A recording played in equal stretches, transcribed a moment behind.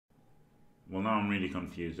Well, now I'm really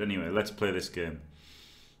confused. Anyway, let's play this game.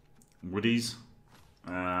 Woodies.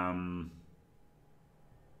 Oh,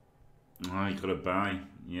 you gotta buy.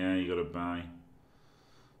 Yeah, you gotta buy.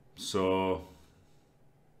 So...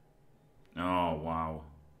 Oh, wow.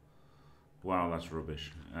 Wow, that's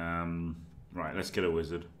rubbish. Right, let's get a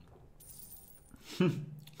wizard.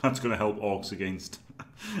 That's gonna help orcs against...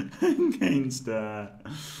 against,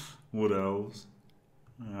 wood elves.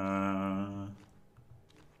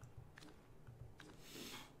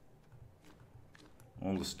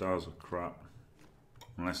 All the stars are crap.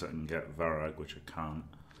 Unless I can get Varag, which I can't.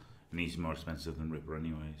 And he's more expensive than Ripper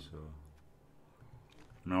anyway, so...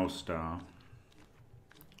 No star.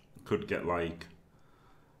 Could get like...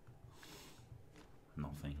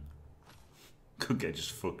 nothing. Could get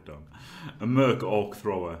just fucked on. A Merc Orc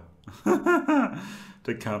Thrower.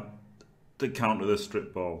 to counter the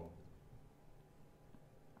strip ball.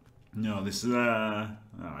 No, this is...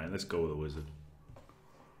 Alright, let's go with a wizard.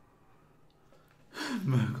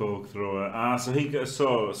 Merc Orc Thrower. So he got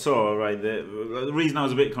right. The reason I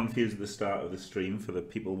was a bit confused at the start of the stream for the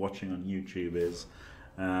people watching on YouTube is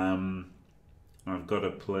I've got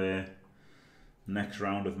to play next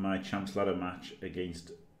round of my Champs Ladder match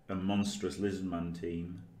against a monstrous Lizardman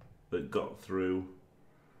team that got through.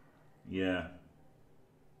 Yeah,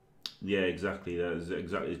 exactly. That is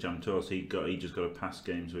exactly as Jamtor. So he just got a pass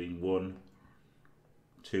game, so he won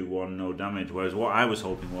 2-1, no damage. Whereas what I was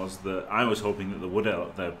hoping was that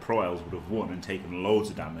the Pro Elves would have won and taken loads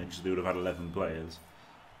of damage. They would have had 11 players,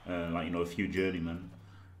 like a few journeymen,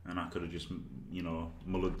 and I could have just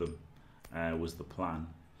mullered them. Was the plan.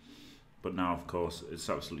 But now, of course, it's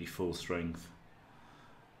absolutely full strength.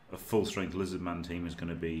 A full strength Lizardman team is going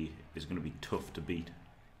to be tough to beat.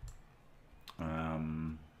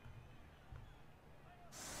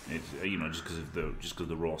 It's just because of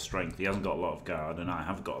the raw strength. He hasn't got a lot of guard, and I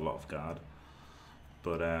have got a lot of guard.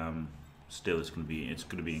 But still, it's going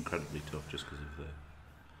to be incredibly tough just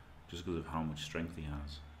because of how much strength he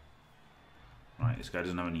has. Right, this guy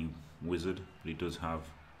doesn't have any wizard, but he does have.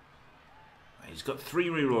 He's got 3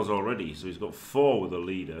 rerolls already, so he's got 4 with a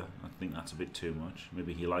leader. I think that's a bit too much.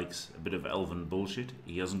 Maybe he likes a bit of elven bullshit.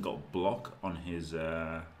 He hasn't got block on his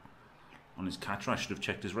catcher. I should have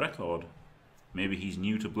checked his record. Maybe he's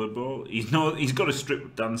new to Blood Bowl. He's got a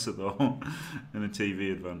strip dancer though, and a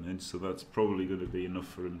TV advantage, so that's probably going to be enough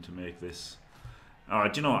for him to make this.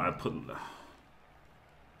 Alright, do you know what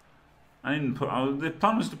I didn't put. The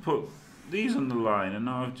plan was to put these on the line, and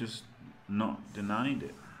now I've just not denied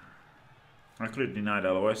it. I could have denied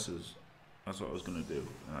LOSs. That's what I was going to do,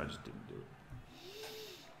 and I just didn't do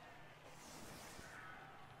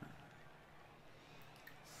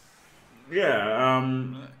it.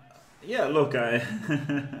 Yeah, look, I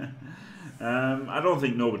don't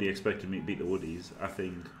think nobody expected me to beat the Woodies. I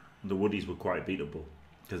think the Woodies were quite beatable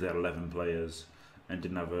because they had 11 players and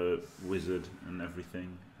didn't have a wizard and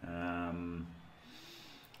everything.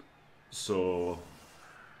 So,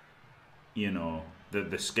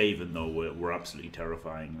 the Skaven though were absolutely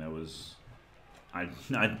terrifying. There was, I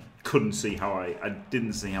couldn't see how I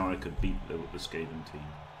didn't see how I could beat the Skaven team.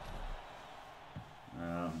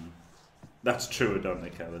 That's true,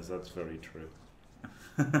 Adonic Ellis, that's very true.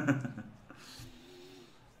 I'm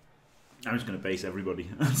just going to base everybody.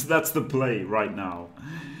 That's the play right now.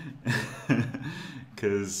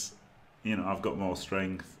 Because, I've got more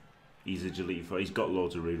strength. He's agility, he's got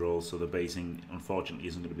loads of rerolls, so the basing, unfortunately,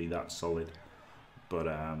 isn't going to be that solid. But,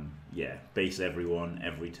 yeah, base everyone,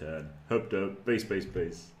 every turn. HERP, DERP, base, base,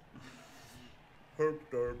 base. HERP,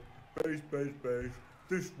 DERP, base, base, base.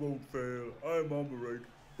 This won't fail. I'm on the right.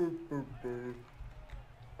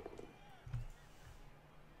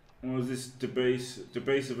 What was this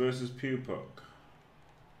Debaser versus Pupoc?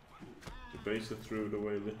 Debaser threw it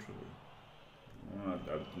away literally. Oh,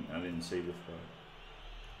 I didn't see the fight.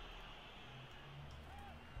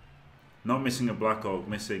 Not missing a Black Orc,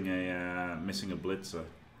 missing a Blitzer,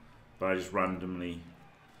 but I just randomly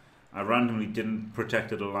didn't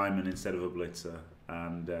protected a lineman instead of a Blitzer,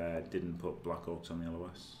 and didn't put Black Orcs on the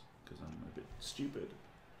LOS because I'm a bit stupid.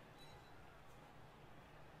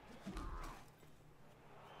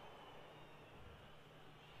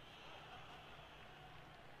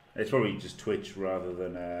 It's probably just Twitch rather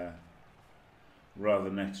than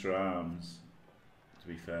extra arms. To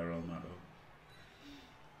be fair on that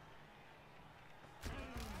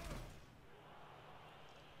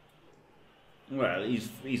though. Well,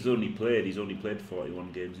 he's only played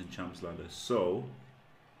 41 games in Champs Ladder, so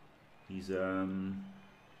he's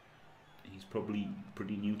probably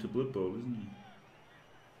pretty new to Blood Bowl, isn't he?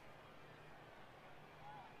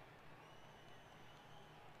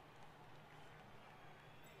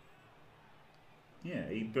 Yeah,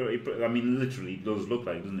 I mean, literally, it does look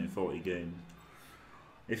like, doesn't it? 40 games.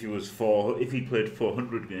 If he played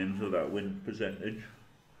 400 games with that win percentage,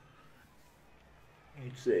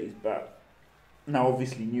 you'd say he's bad. Now,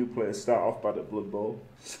 obviously, new players start off bad at Blood Bowl,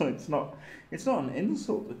 so it's not an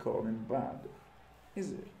insult to call him bad,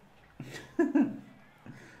 is it?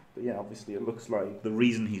 But yeah, obviously, it looks like the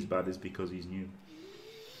reason he's bad is because he's new.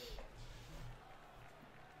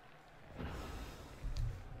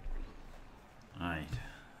 Right.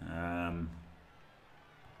 Oh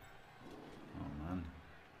man.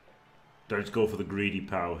 Let's go for the greedy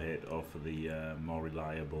power hit or for the more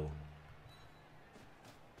reliable.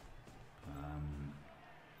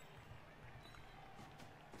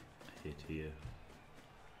 Hit here.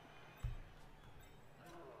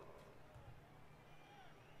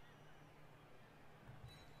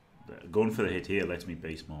 Going for the hit here lets me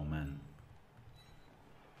base more men,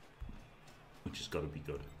 which has got to be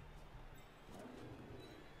good.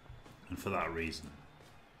 And for that reason.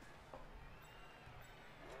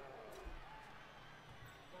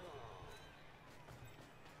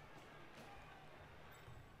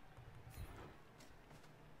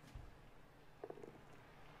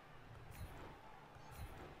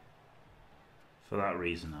 For that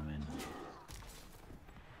reason, I'm in.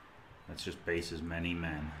 Let's just base as many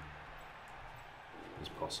men as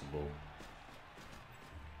possible.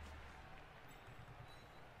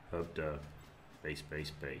 HERP DERP. Base,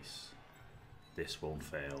 base, base. This won't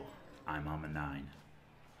fail. I'm armor 9.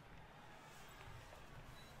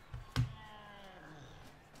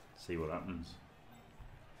 See what happens.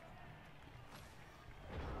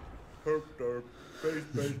 HERP DERP, base,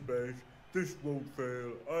 base, base. This won't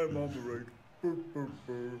fail. I'm armor 8.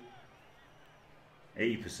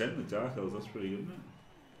 80% with Dark Elves, that's pretty good,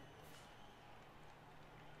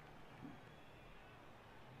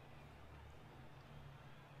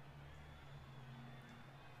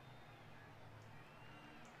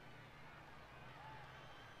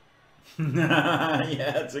 isn't it?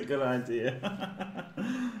 Yeah, that's a good idea.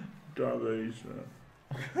 Darvation.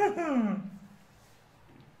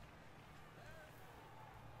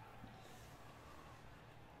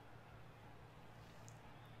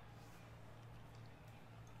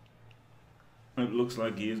 It looks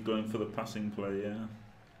like he is going for the passing play, yeah.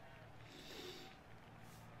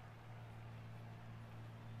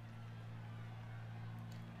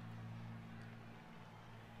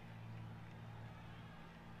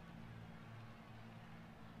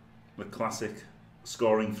 The classic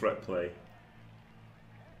scoring threat play.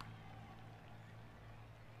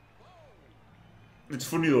 It's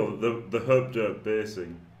funny though, the HERP DERP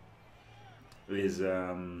basing is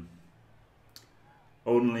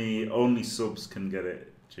only subs can get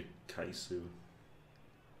it to Kaisu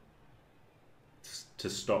to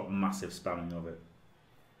stop massive spamming of it.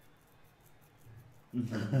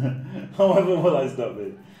 However will I stop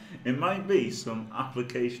it? It might be some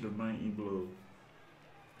application of Mighty Blow.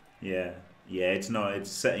 Yeah, it's not. It's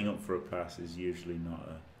setting up for a pass is usually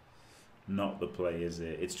not the play, is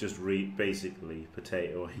it? It's just basically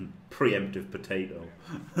potatoing, preemptive potato,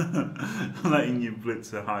 letting you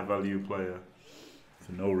blitz a high value player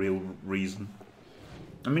for no real reason.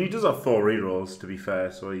 I mean, he does have 4 rerolls to be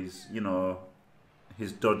fair, so he's, you know,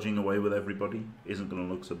 his dodging away with everybody isn't going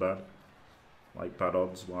to look so bad, like bad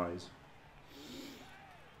odds wise.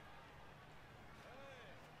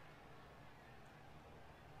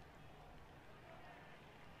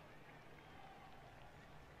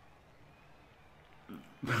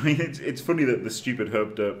 I mean, it's funny that the stupid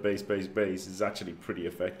HERP DERP base is actually pretty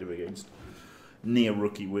effective against near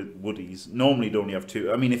rookie woodies. Normally he'd only have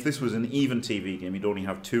 2. I mean, if this was an even TV game, he'd only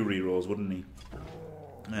have 2 rerolls, wouldn't he?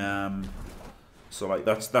 So like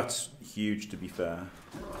that's huge, to be fair.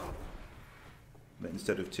 But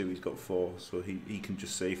instead of 2, he's got 4, so he can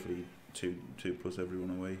just safely 2 plus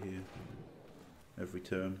everyone away here every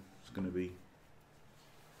turn. It's going to be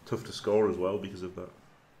tough to score as well because of that.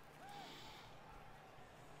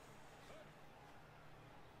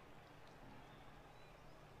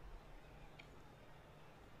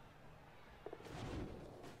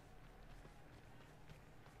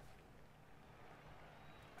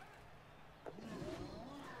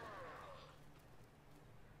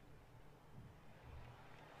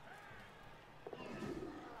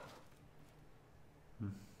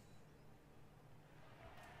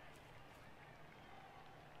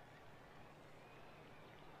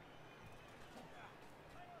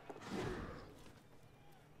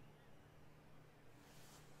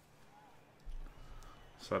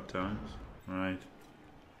 Sad times. Right.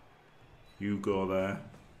 You go there.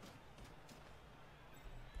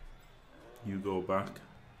 You go back.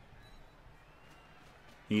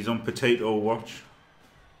 He's on potato watch.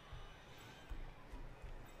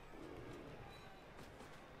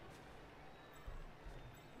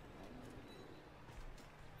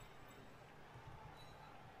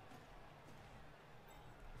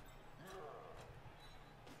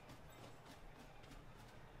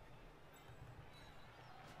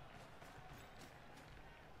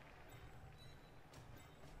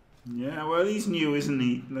 Yeah, well, he's new, isn't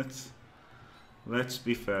he? Let's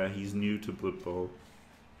be fair, he's new to Blood Bowl.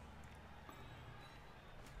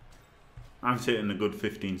 I've taken a good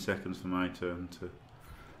 15 seconds for my turn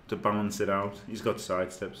to balance it out. He's got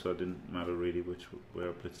sidestep, so it didn't matter really which way I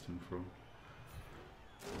blitzed him from.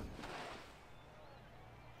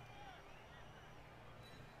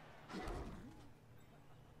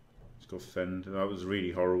 He's got fend. That was a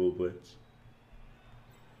really horrible blitz.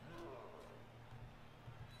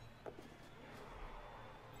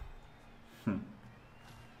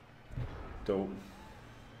 Don't.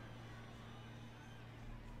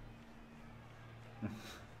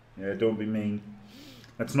 Yeah, don't be mean.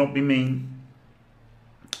 Let's not be mean.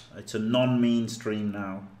 It's a non-mean stream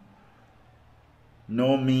now.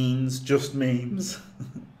 No means, just memes.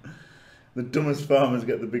 The dumbest farmers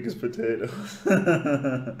get the biggest potatoes.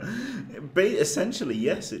 Essentially,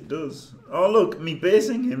 yes, it does. Oh, look, me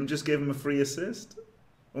basing him just gave him a free assist.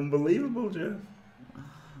 Unbelievable, Jeff.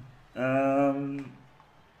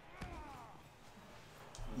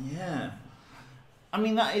 Yeah. I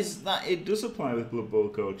mean, that it does apply with Blood Bowl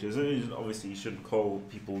coaches. Obviously, you shouldn't call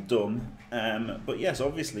people dumb. But yes,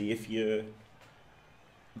 obviously, if you're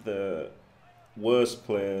the worst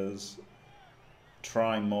players,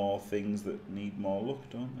 try more things that need more luck,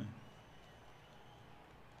 don't they?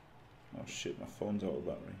 Oh shit, my phone's out of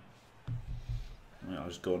battery. Right, I'll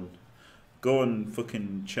just go and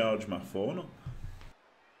fucking charge my phone up.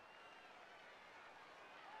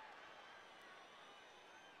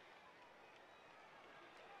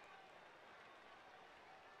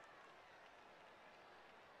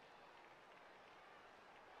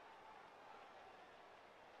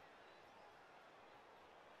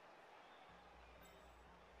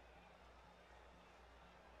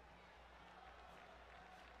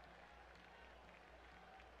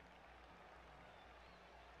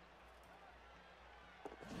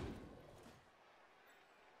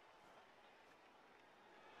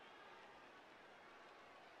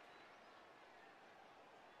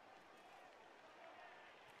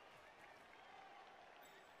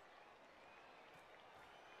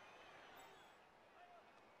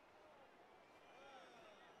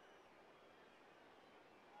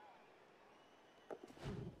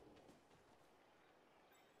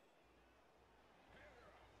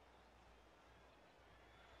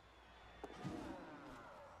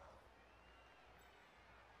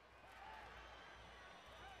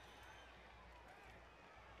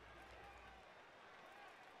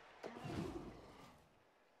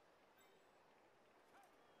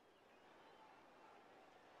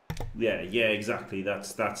 Yeah, exactly.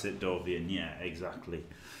 That's it, Dovian. Yeah, exactly.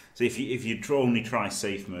 So if you only try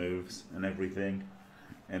safe moves and everything,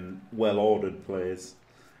 and well ordered plays,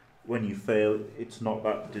 when you fail, it's not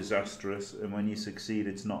that disastrous, and when you succeed,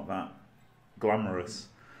 it's not that glamorous.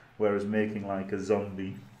 Whereas making like a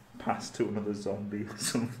zombie pass to another zombie or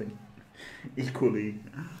something equally,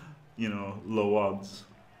 low odds,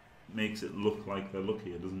 makes it look like they're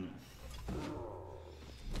luckier, doesn't it?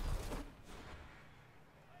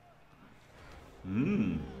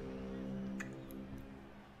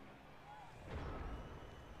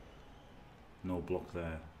 No block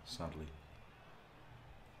there, sadly.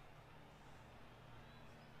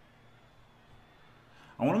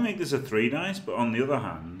 I want to make this a 3 dice, but on the other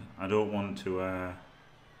hand, I don't want to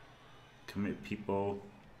commit people.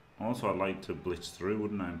 Also, I'd like to blitz through,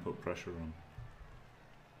 wouldn't I, and put pressure on.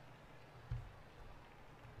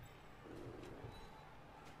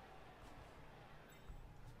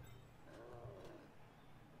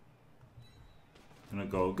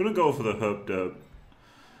 Gonna go for the herp derp.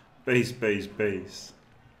 Base.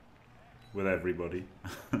 With everybody.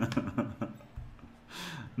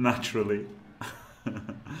 Naturally.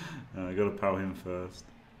 I gotta power him first.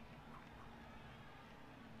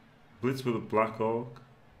 Blitz with a Black Orc.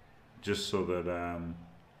 Just so that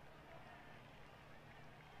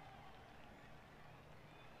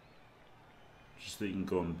you can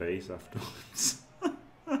go on base afterwards.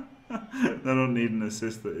 I don't need an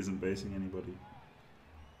assist that isn't basing anybody.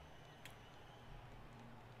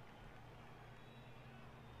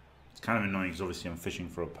 It's kind of annoying because obviously I'm fishing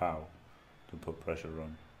for a POW to put pressure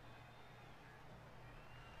on.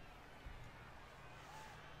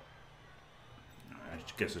 I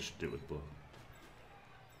guess I should do it with blood.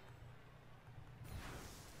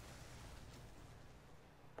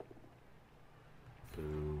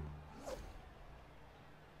 Boo.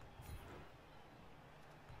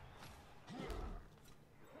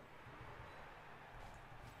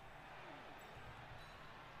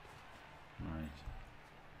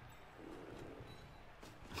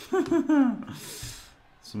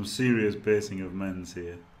 Some serious basing of men's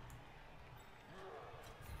here.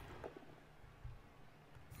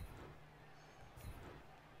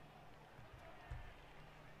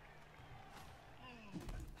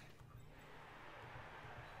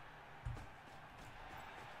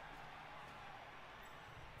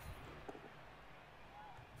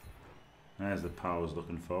 There's the power I was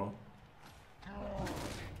looking for. Alright.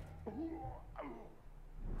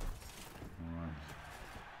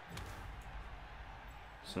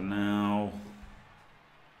 So now...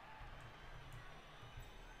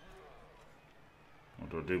 what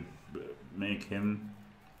do I do? Make him...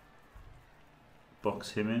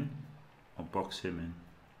 box him in? Or box him in?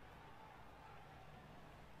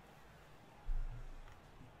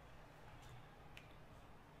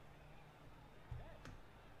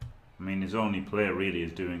 I mean, his only play really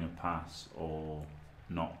is doing a pass or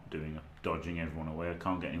not doing a dodging everyone away. I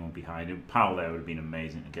can't get anyone behind him. Power there would have been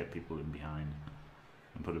amazing to get people in behind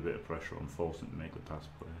and put a bit of pressure on, force him to make the pass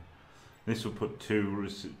play. This will put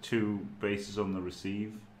two bases on the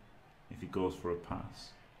receive if he goes for a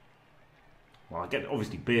pass. Well, I get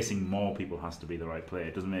obviously basing more people has to be the right play.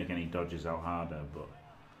 It doesn't make any dodges out harder, but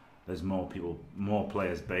there's more people, more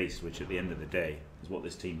players based, which at the end of the day is what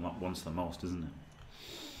this team wants the most, isn't it?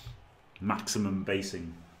 Maximum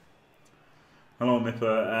basing. Hello,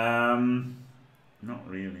 Mipper. Not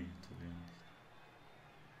really, to be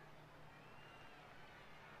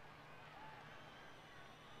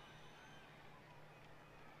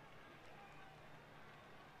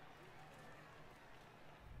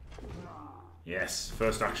honest. Yes,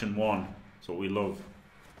 first action won. That's what we love.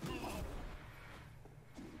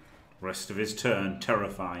 Rest of his turn,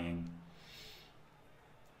 terrifying.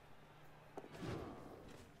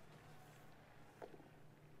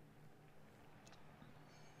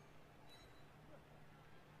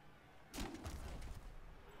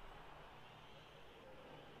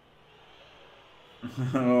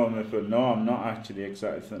 Oh, Mipper, no, I'm not actually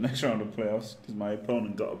excited for the next round of playoffs because my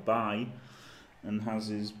opponent got a bye and has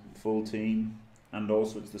his full team, and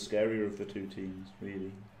also it's the scarier of the two teams,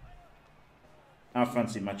 really. I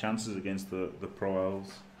fancied my chances against the Pro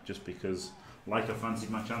Elves just because, like I fancied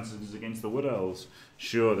my chances against the Wood Elves.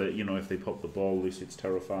 Sure that, you know, if they pop the ball loose it's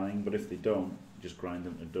terrifying, but if they don't, just grind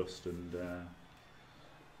them to dust and,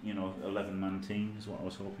 you know, 11-man team is what I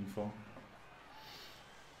was hoping for.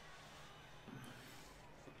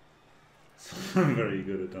 Very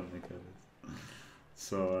good at Dominic Ellis.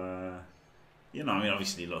 So, you know, I mean,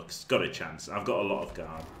 obviously, look, he's got a chance. I've got a lot of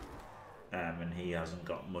guard, and he hasn't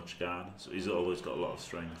got much guard, so he's always got a lot of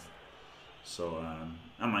strength. So,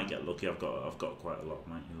 I might get lucky. I've got quite a lot,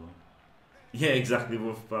 might you? Yeah, exactly.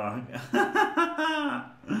 Wolfbark.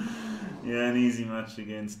 Yeah, an easy match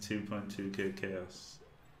against 2.2k Chaos.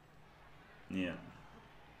 Yeah,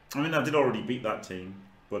 I mean, I did already beat that team,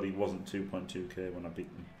 but he wasn't 2.2k when I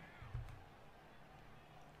beat them.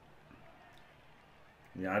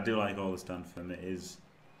 Yeah, I do like all the stuff, and it is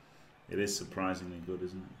surprisingly good,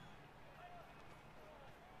 isn't it?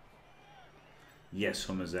 Yes,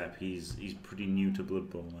 Hummerzep, he's pretty new to Blood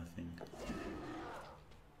Bowl, I think.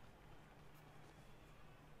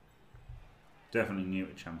 Definitely new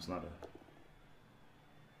to Champs Ladder.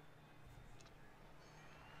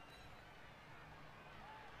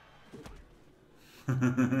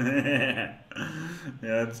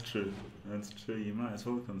 Yeah, that's true. That's true. You might as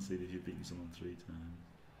well concede if you've beaten someone 3 times.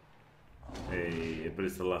 Hey, but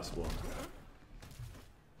it's the last one.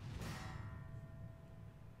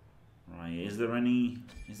 Right, is there any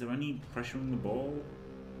pressure on the ball?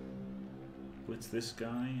 Blitz this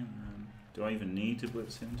guy, and do I even need to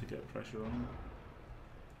blitz him to get pressure on him?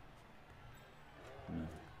 No.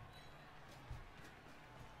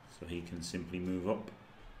 So he can simply move up.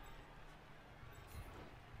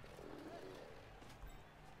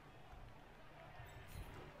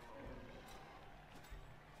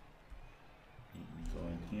 He can go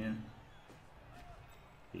in here.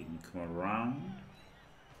 He can come around.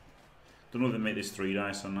 Don't know if they make this 3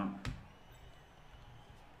 dice or not.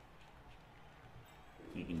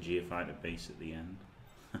 You can GFI to base at the end.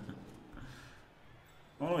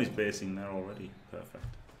 Oh, he's basing there already. Perfect.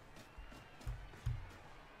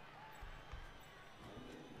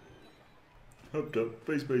 Hooked up.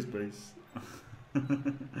 Base, base, base.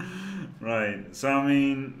 Right. So, I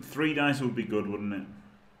mean, 3 dice would be good, wouldn't it?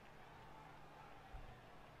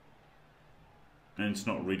 And it's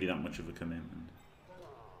not really that much of a commitment.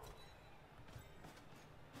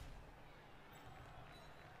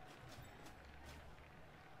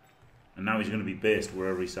 And now he's going to be based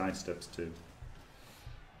wherever he sidesteps to.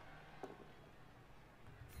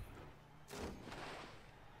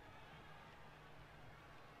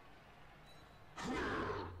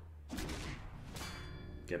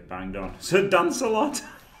 Get banged on. Sir Dance-A-Lot!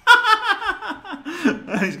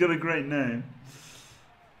 He's got a great name.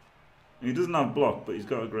 He doesn't have block, but he's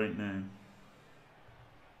got a great name.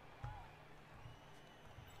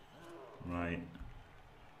 Right.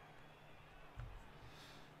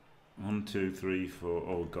 1, 2, 3, 4.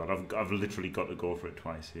 Oh god, I've literally got to go for it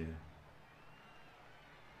twice here.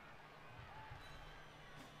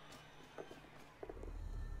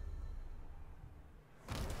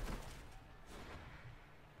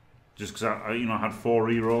 Just because I had 4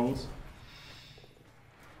 rerolls,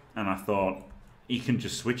 and I thought he can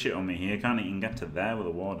just switch it on me here, can't he? He can get to there with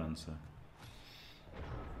a War Dancer.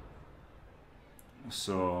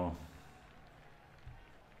 So,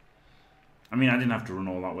 I mean, I didn't have to run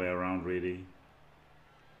all that way around really,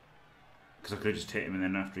 because I could have just hit him, and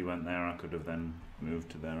then after he went there, I could have then moved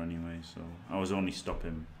to there anyway. So I was only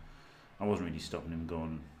stopping. I wasn't really stopping him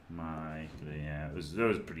going. That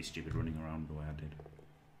was pretty stupid running around the way I did.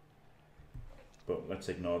 But let's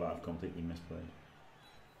ignore that. I've completely misplayed.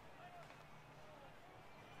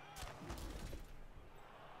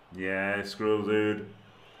 Yeah, scroll, dude.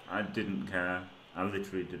 I didn't care. I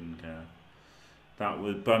literally didn't care. That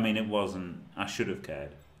was, but I mean, it wasn't. I should have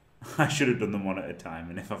cared. I should have done them one at a time,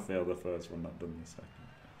 and if I failed the first one, not done the second.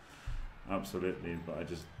 Absolutely, but I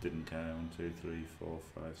just didn't care. 1, 2, 3, 4,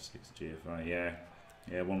 5, 6 GFI.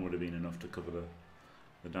 Yeah, one would have been enough to cover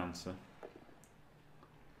the dancer.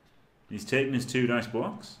 He's taking his 2 dice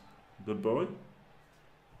blocks. Good boy.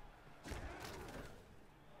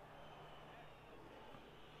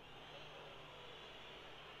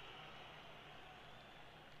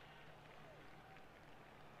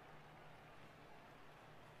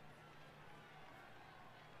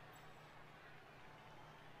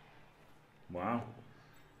 Wow.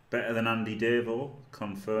 Better than Andy Davo,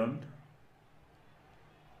 confirmed.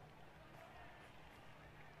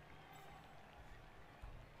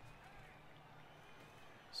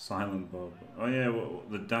 Silent Bob. Oh yeah, well,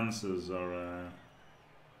 the dancers are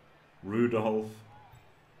Rudolph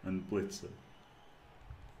and Blitzer.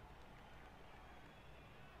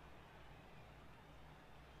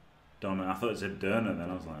 Donna. I thought it said Derner then.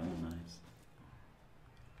 I was like, oh nice.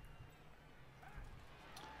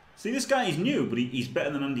 See, this guy is new, but he's better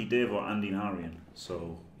than Andy Dave or Andy Narian.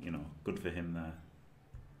 So, good for him there.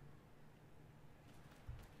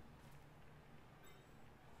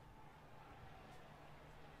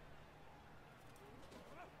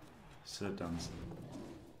 Sir Dancer.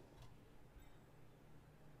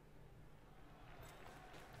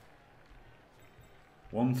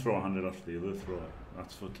 One throw handed off the other throw.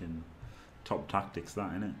 That's fucking top tactics,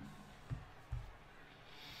 that, innit?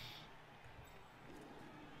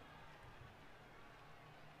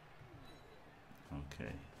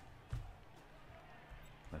 Okay.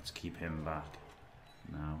 Let's keep him back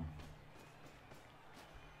now.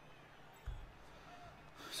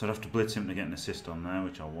 So I'd have to blitz him to get an assist on there,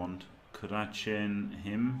 which I want. Could I chain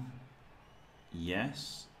him?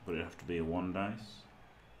 Yes, but it'd have to be a 1 dice.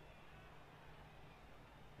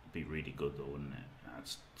 It'd be really good though, wouldn't it?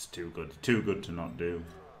 It's too good. Too good to not do.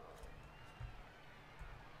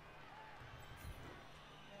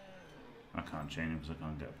 I can't chain him because I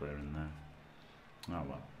can't get a player in there. Oh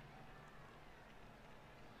well.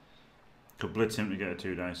 Could blitz him to get a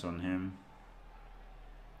 2 dice on him.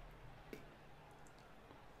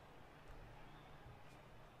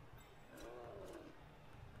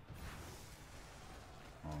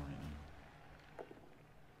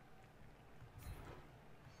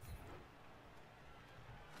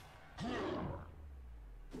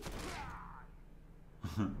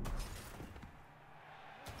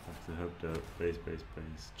 That's the HERP DERP,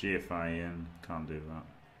 base. GFI in, can't do that.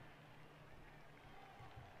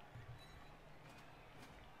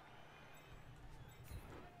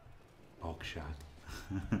 Bogshad.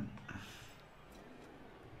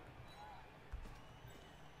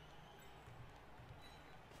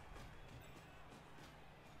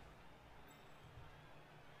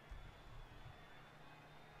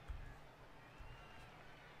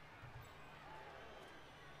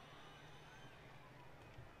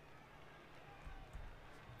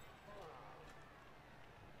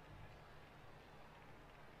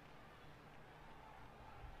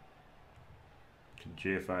 Could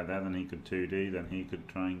GFI there, then he could 2D, then he could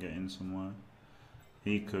try and get in somewhere.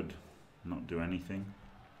 He could not do anything.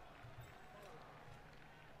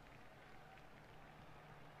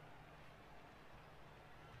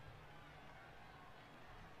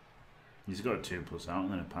 He's got a 2+ out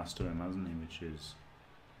and then a pass to him, hasn't he? Which is,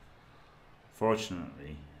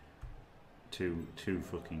 fortunately, too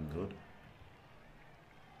fucking good.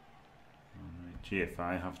 Alright,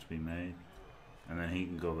 GFI have to be made, and then he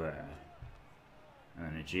can go there. And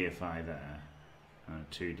then a GFI there, and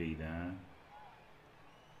a 2D there,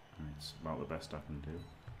 and it's about the best I can do.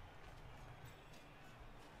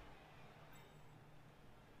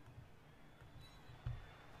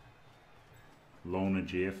 Loner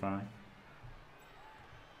GFI.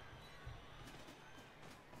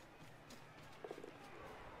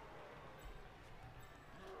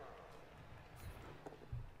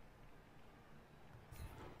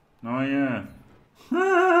 Oh yeah.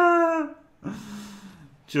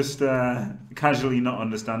 Just casually not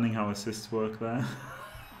understanding how assists work there.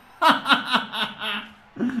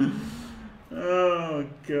 Oh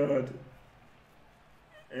god.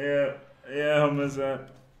 Yeah, yeah, Hummer's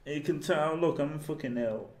you can tell, look, I'm fucking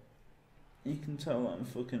ill. You can tell that I'm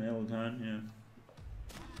fucking ill, can't you?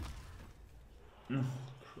 Oh,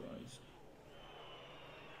 Christ.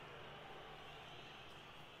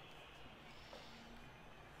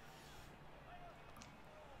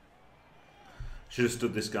 Should have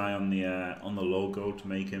stood this guy on the logo to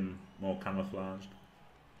make him more camouflaged.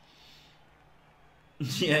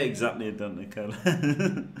 Yeah, exactly. I don't know.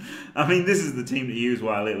 I mean, this is the team to use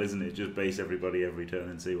while little, isn't it? Just base everybody every turn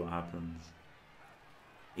and see what happens.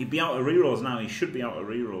 He'd be out of rerolls now. He should be out of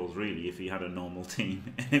rerolls really if he had a normal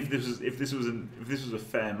team. if this was a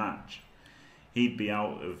fair match, he'd be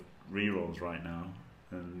out of rerolls right now.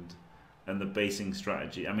 And the basing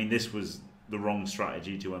strategy. I mean, this was the wrong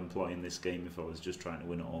strategy to employ in this game if I was just trying to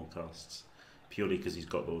win at all costs, purely because he's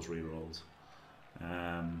got those rerolls.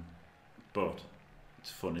 But it's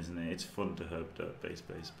fun, isn't it? It's fun to herb dirt base.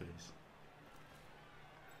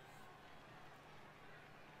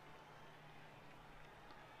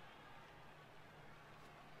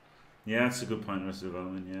 Yeah, that's a good point. Rest of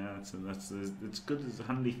development. Yeah, it's good as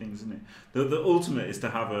handy things, isn't it? The ultimate is to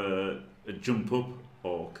have a jump up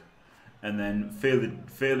orc, and then fail the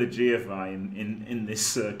GFI in this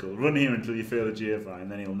circle. Run here until you fail the GFI,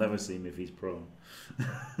 and then he'll never see him if he's prone.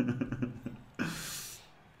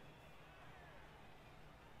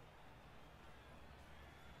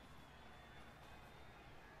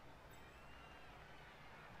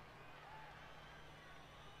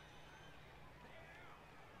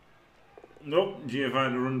 Nope,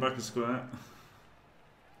 GFI to run back a square.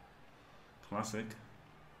 Classic.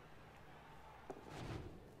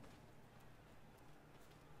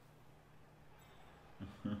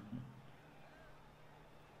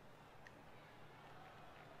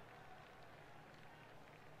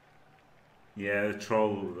 Yeah, the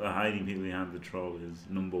troll, hiding people behind the troll is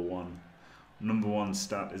number one. Number one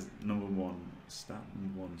strat. Number one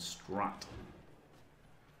strat.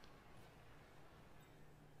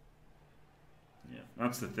 Yeah,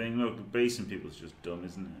 that's the thing. Look, basing people's just dumb,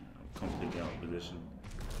 isn't it? Completely out of position.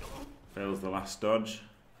 Fails the last dodge.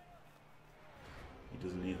 He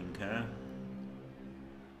doesn't even care.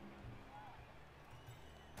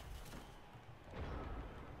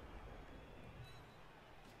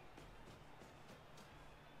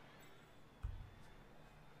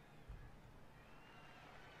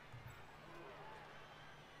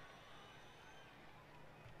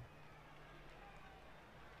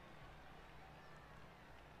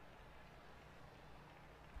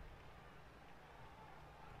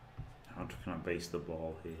 How can I base the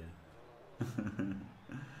ball here? It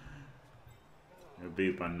would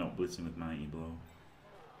be by not blitzing with Mighty Blow.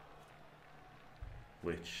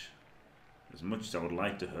 Which, as much as I would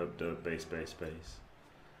like to herb dirt base,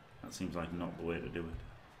 that seems like not the way to do it.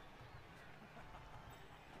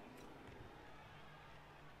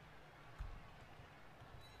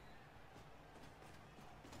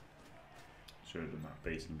 Should have done that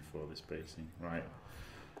basing before this basing. Right.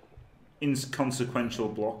 Inconsequential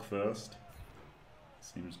block first.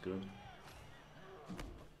 Seems good.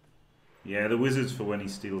 Yeah, the wizard's for when he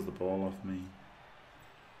steals the ball off me.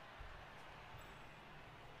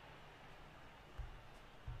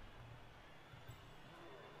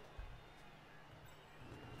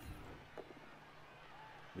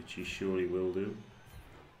 Which he surely will do.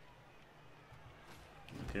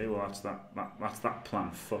 Okay, well that's that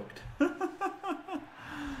plan fucked.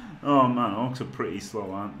 Oh man, orcs are pretty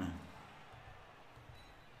slow, aren't they?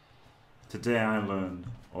 Today I learned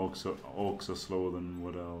orcs are slower than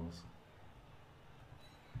wood elves.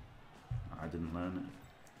 I didn't learn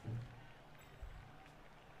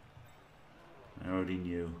it. I already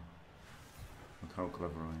knew. Look how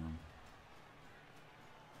clever I am.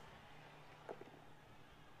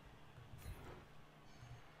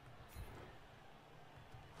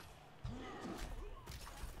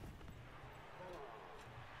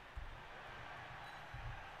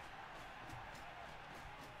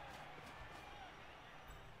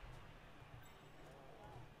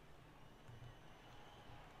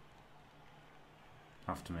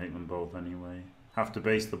 Have to make them both anyway. Have to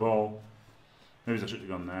base the ball. Maybe I should have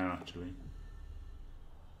gone there actually.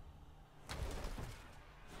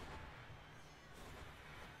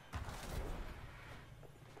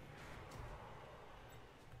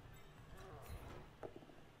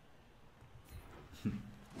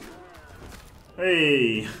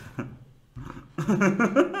 Hey!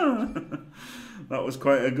 That was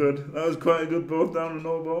quite a good both down and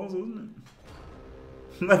no balls, wasn't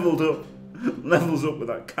it? Levelled up. Levels up with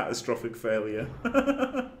that catastrophic failure.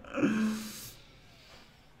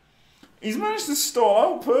 He's managed to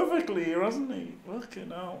stall out perfectly here, hasn't he? Fucking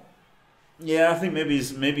hell. Yeah, I think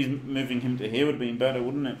maybe moving him to here would have been better,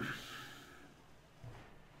 wouldn't it?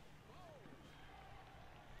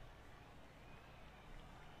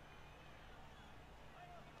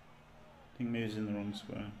 I think maybe he's in the wrong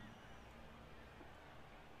square.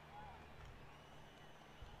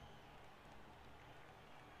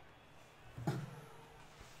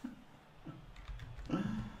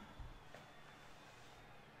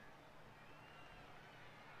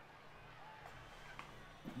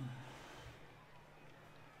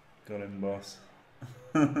 Got him, boss.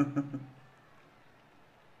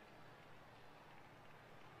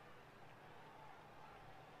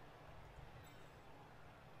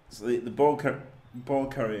 So the ball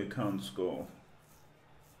carrier can't score.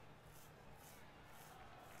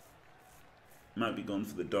 Might be going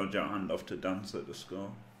for the dodge out handoff to Dancer to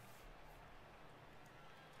score.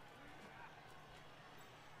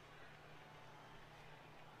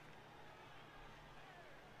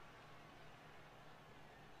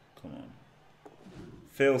 Come on.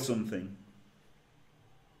 Fail something.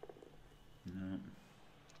 No.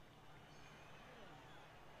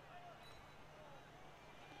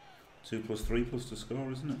 Two plus 3 plus to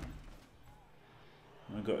score, isn't it?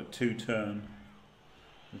 I've got a 2-turn,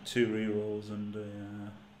 with 2 rerolls and a...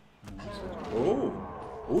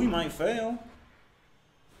 oh, he might fail.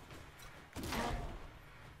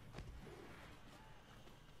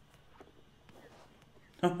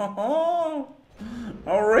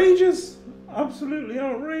 Outrageous! Absolutely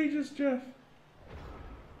outrageous, Jeff.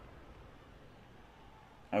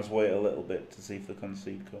 I'll just wait a little bit to see if the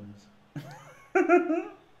concede comes.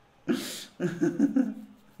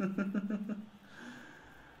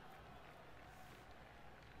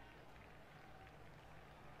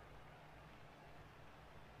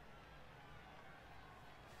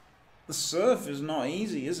 The surf is not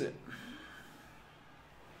easy, is it?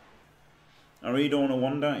 I really don't want a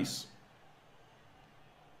 1 dice.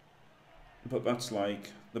 But that's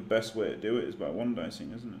like the best way to do it is by 1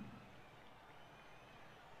 dicing, isn't it?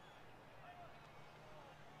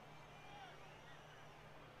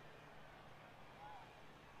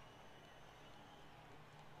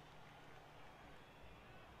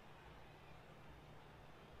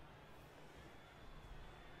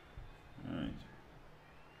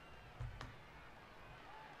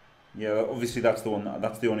 Yeah, obviously that's the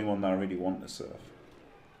only one that I really want to surf.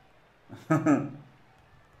 Yeah,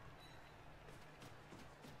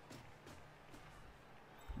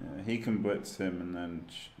 he can blitz him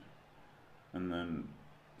and then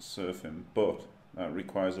surf him, but that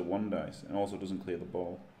requires a 1 dice and also doesn't clear the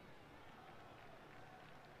ball.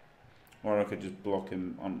 Or I could just block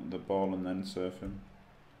him on the ball and then surf him,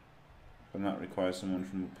 and that requires someone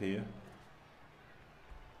from up here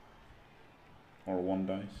or a 1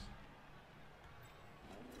 dice.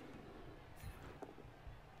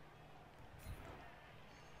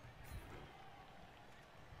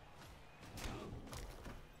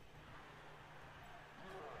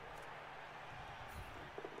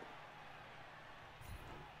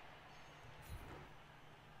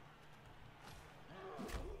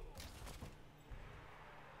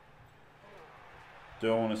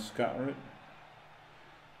 Do I want to scatter it?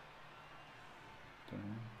 Don't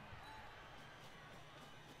know.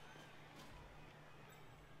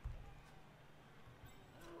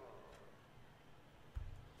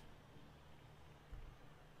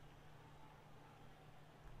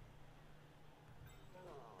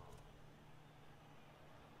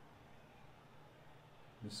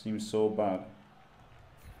 This seems so bad.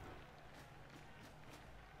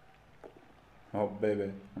 Oh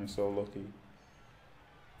baby, I'm so lucky.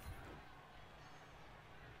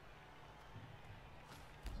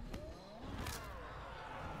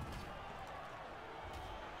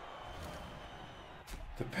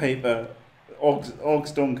 The paper.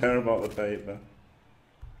 Orcs don't care about the paper.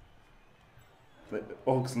 The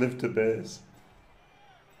Orcs live to base.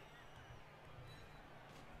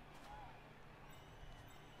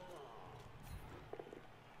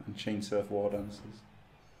 And chain surf war dances.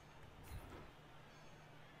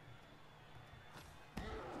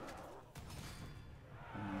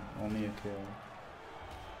 Only a kill.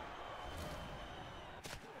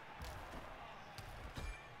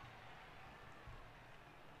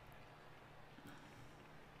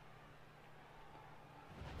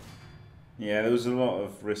 Yeah, there was a lot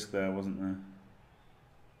of risk there, wasn't there?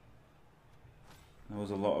 There was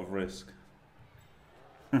a lot of risk.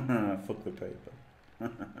 Fuck the paper.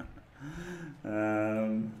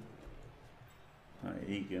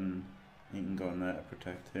 he can go in there to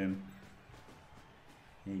protect him.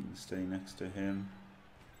 He can stay next to him.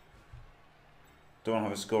 Don't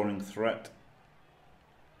have a scoring threat.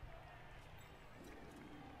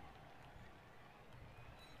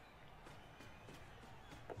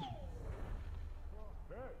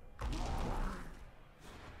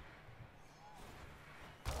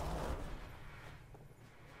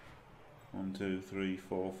 One, two, three,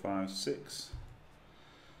 four, five, six.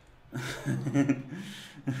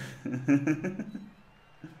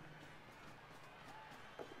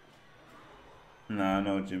 Nah,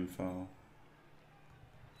 no Jim foul.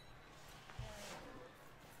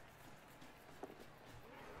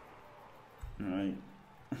 Right.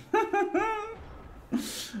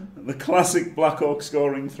 The classic Black Orc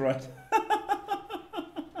scoring threat.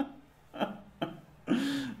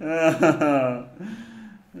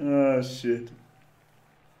 Oh shit.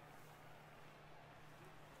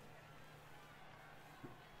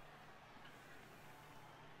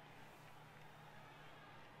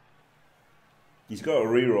 He's got a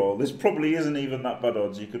reroll. This probably isn't even that bad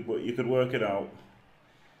odds. You could work it out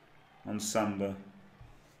on Samba.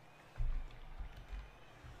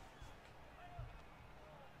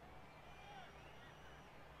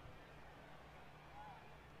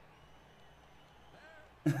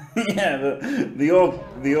 Yeah, the orc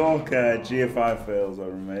GFI fails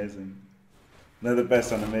are amazing. They're the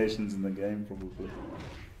best animations in the game, probably.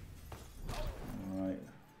 Alright.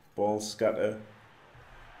 Ball scatter.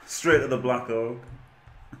 Straight to the Black Orc.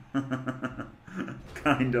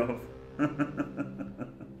 Kind of.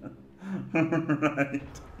 Right.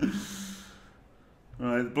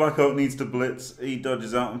 Right, the Black Orc needs to blitz. He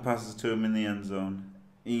dodges out and passes to him in the end zone.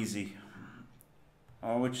 Easy.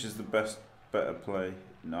 Oh, which is the better play?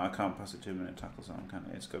 No, I can't pass a 2-minute tackle zone, can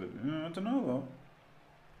I? It's got to be... I don't know, though.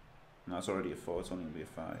 No, it's already a 4. It's only going to be a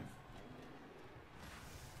 5.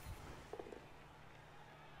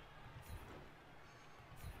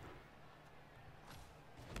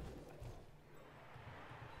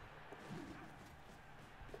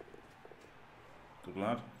 Good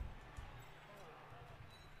lad.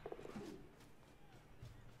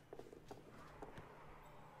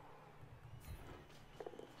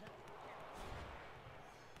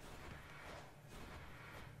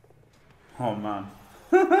 Oh man.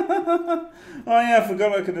 Oh yeah, I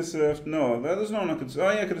forgot I could have surfed. No, there's no one I could. Oh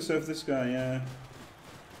yeah, I could have surfed this guy. Yeah.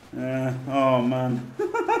 Yeah. Oh man.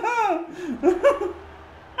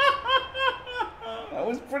 That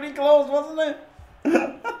was pretty close, wasn't it?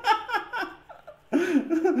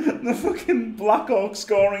 The fucking Black Orc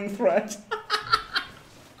scoring threat.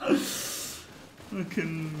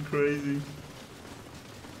 Fucking crazy.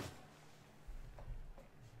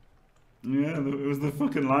 Yeah, it was the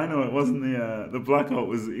fucking lino. It wasn't the Black Orc.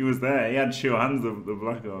 He was there. He had sure hands. The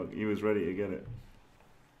Black Orc. He was ready to get it.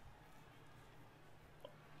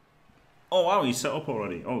 Oh wow, he's set up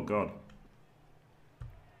already. Oh god.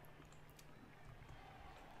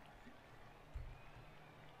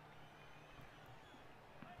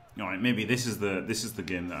 All right, maybe this is the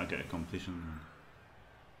game that I get a completion.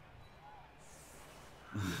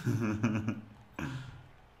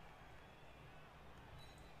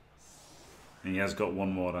 And he has got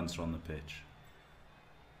one more dancer on the pitch,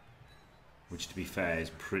 which, to be fair,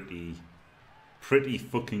 is pretty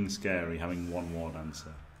fucking scary having one more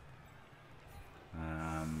dancer.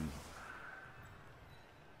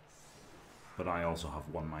 But I also have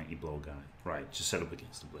one mighty blow guy. Right, just set up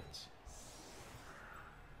against the blitz.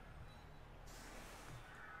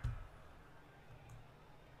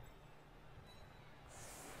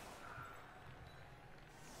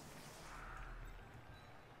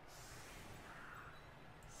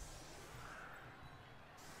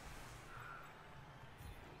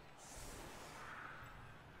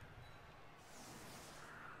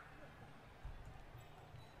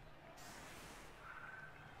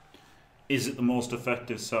 Is it the most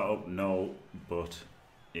effective setup? No, but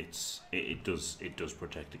it does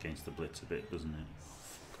protect against the blitz a bit, doesn't it?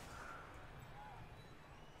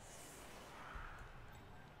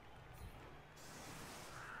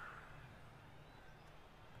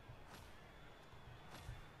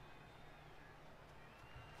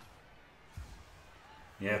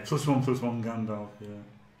 Yeah, +1/+1 Gandalf.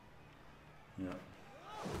 Yeah.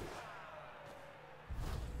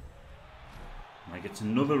 Like it's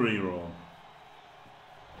another reroll.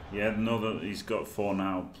 Yeah, he's got 4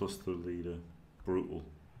 now plus the leader. Brutal.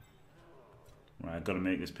 Right, I've got to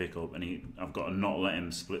make this pick up, and I've got to not let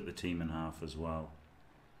him split the team in half as well.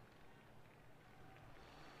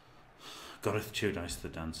 Got to 2 dice to the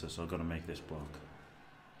dancer, so I've got to make this block.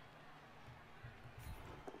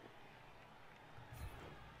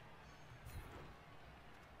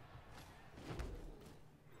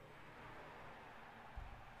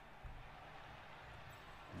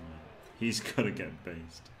 He's gonna get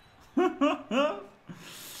based. 1,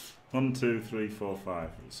 2, 3, 4, 5.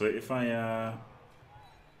 So if I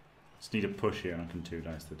just need a push here, I can 2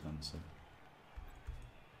 dice the dancer.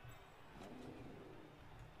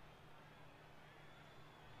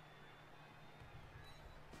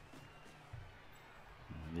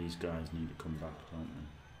 These guys need to come back, don't they?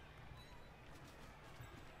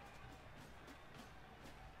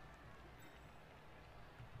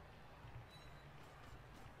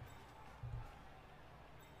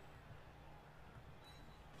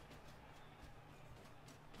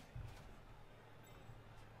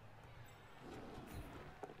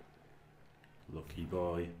 Lucky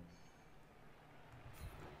boy.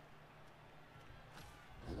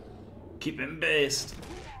 Keep him based.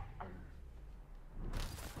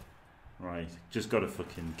 Right, just gotta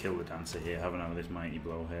fucking kill the dancer here, haven't I, with this mighty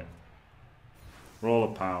blow hit. Roll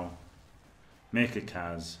a pow. Make a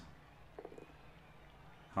Kaz.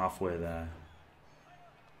 Halfway there.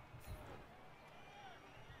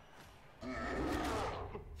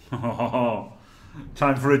 Oh,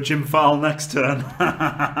 time for a gym foul next turn.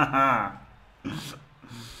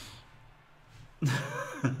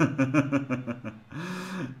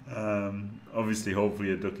 Obviously,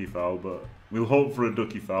 hopefully a ducky foul, but we'll hope for a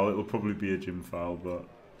ducky foul. It'll probably be a gym foul, but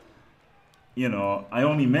you know, I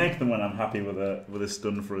only make them when I'm happy with a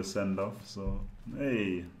stun for a send off. So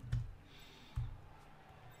hey.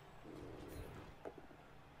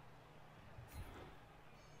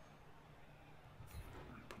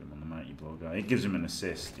 Put him on the mighty blow guy. It gives him an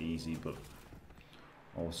assist, easy, but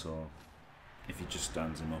also if he just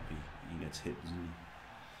stands him up, he gets hit, doesn't he?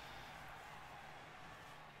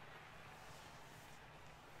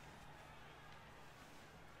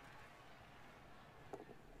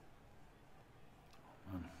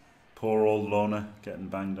 Poor old loner getting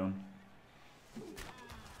banged on.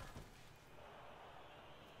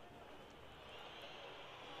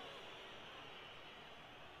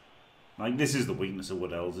 Like, this is the weakness of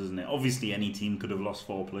Wood Elves, isn't it? Obviously any team could have lost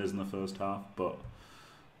 4 players in the first half, but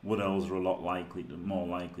Wood Elves are a lot more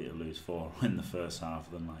likely to lose 4 in the first half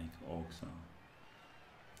than like Orcs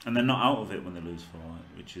are. And they're not out of it when they lose 4,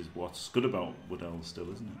 which is what's good about Wood Elves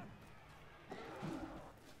still, isn't it?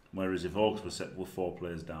 Whereas if Orcs were 4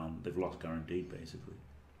 players down, they've lost guaranteed, basically.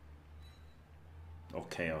 Or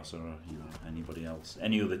Chaos, or you know, anybody else.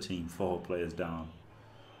 Any other team, 4 players down,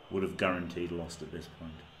 would have guaranteed lost at this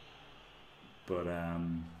point. But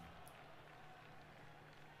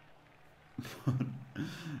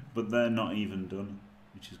but they're not even done,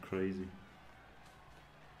 which is crazy.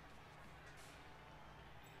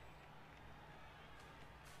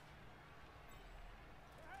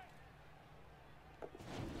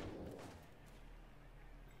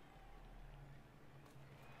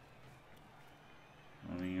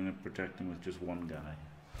 Protecting with just one guy.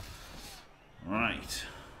 Right,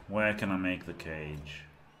 where can I make the cage?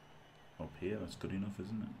 Up here, that's good enough,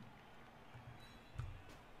 isn't it?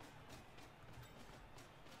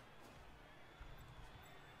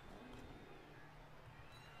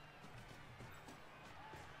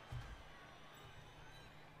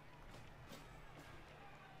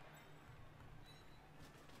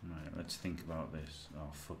 Right, let's think about this.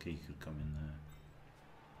 Oh fuck, he could come in there.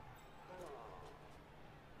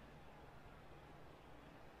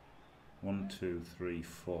 One, 2, 3,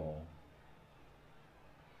 4.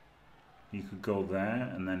 He could go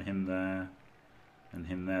there, and then him there, and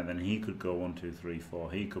him there. Then he could go 1, 2, 3,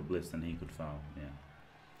 4. He could blitz, then he could foul. Yeah.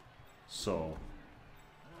 So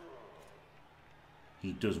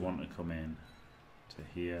he does want to come in to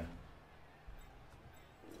here.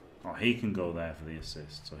 Oh, he can go there for the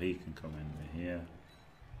assist, so he can come in to here.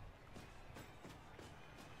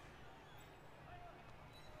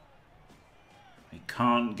 I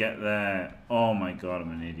can't get there. Oh my god,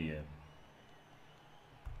 I'm an idiot.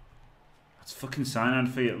 That's fucking cyanide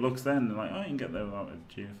fee. It looks then like, oh, you can get there without a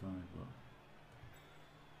GFI, but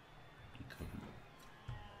you couldn't.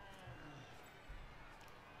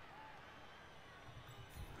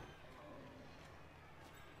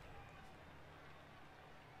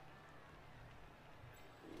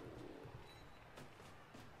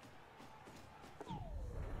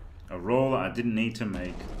 A roll that I didn't need to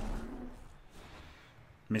make.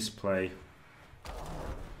 Misplay.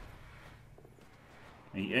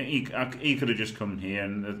 He could have just come here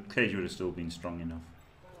and the cage would have still been strong enough.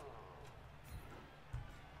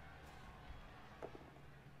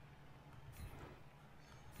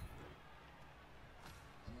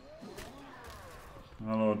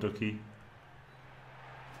 Hello, Ducky.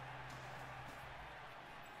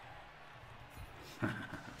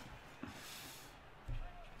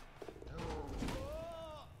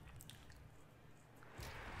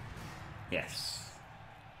 Yes.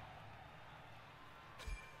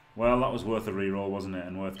 Well, that was worth a reroll, wasn't it?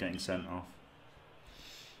 And worth getting sent off.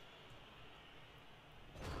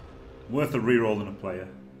 Worth a reroll than a player.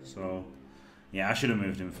 So, yeah, I should have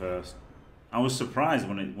moved him first. I was surprised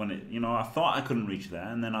when it, you know, I thought I couldn't reach there,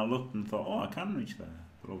 and then I looked and thought, oh, I can reach there.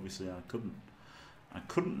 But obviously I couldn't. I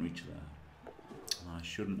couldn't reach there. I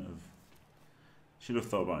shouldn't have. Should have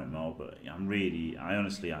thought about it more, but I am really ill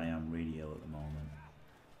at the moment.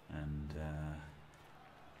 And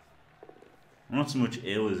I'm not so much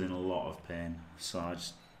ill as in a lot of pain. So I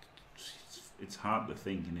just, it's hard to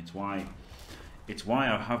think, and it's why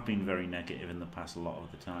I have been very negative in the past a lot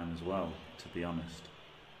of the time as well, to be honest.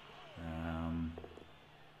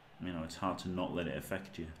 You know, it's hard to not let it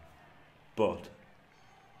affect you. But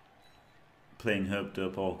playing herp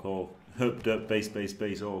derp base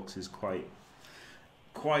orcs is quite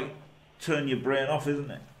turn your brain off,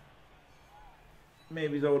 isn't it?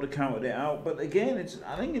 Maybe they would have counted it out, but again,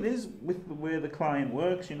 I think it is with the way the client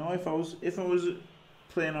works. You know, if I was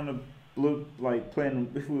playing on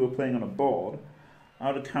if we were playing on a board, I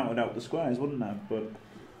would have counted out the squares, wouldn't I? But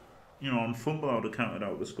you know, on Fumble I would have counted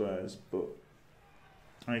out the squares, but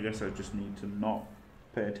I guess I just need to not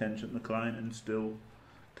pay attention to the client and still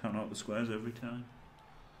count out the squares every time.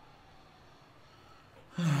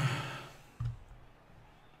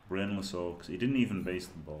 Brainless Orcs. He didn't even base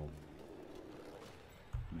the ball,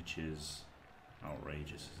 which is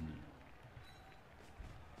outrageous, isn't it?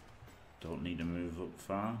 Don't need to move up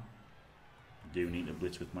far. Do need to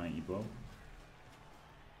blitz with Mighty Blow.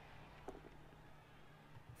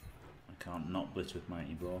 I can't not blitz with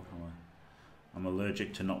Mighty Blow. I'm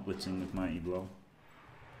allergic to not blitzing with Mighty Blow.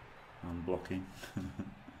 I'm blocking.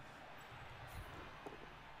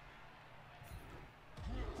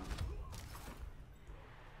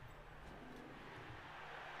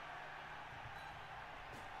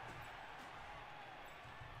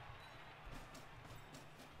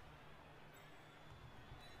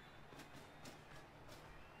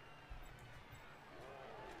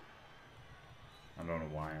 I don't know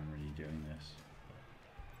why I'm really doing this.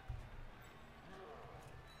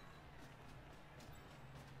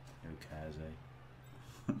 Who cares, eh?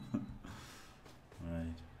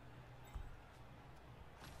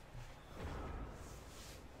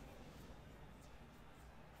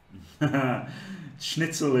 Right.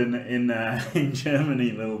 Schnitzel in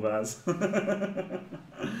Germany, Lil Baz.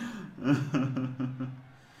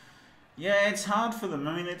 Yeah, it's hard for them.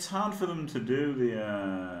 I mean, it's hard for them to do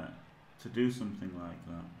to do something like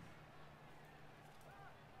that.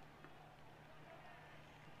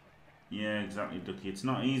 Yeah, exactly, Ducky. It's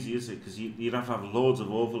not easy, is it? Because you'd have to have loads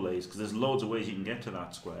of overlays, because there's loads of ways you can get to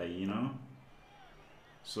that square, you know?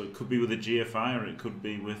 So it could be with a GFI, or it could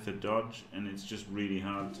be with a dodge, and it's just really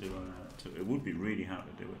hard to it would be really hard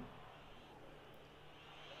to do it.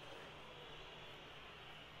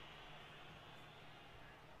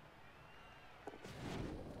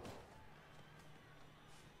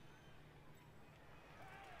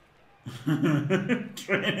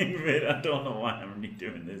 Training vid, I don't know why I'm really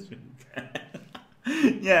doing this.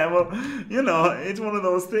 Yeah, well, you know, it's one of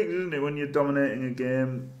those things, isn't it? When you're dominating a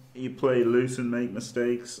game, you play loose and make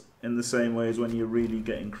mistakes in the same way as when you're really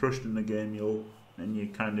getting crushed in the game, and you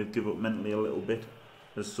kind of give up mentally a little bit,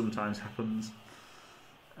 as sometimes happens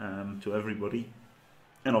to everybody.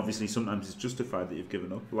 And obviously sometimes it's justified that you've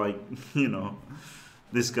given up. Like, you know,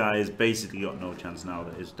 this guy has basically got no chance now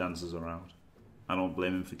that his dancers are out. I don't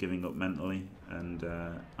blame him for giving up mentally, and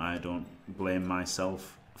I don't blame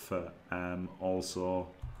myself for also,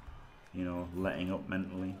 you know, letting up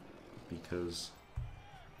mentally, because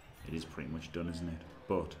it is pretty much done, isn't it?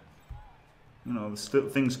 But, you know,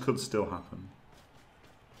 things could still happen.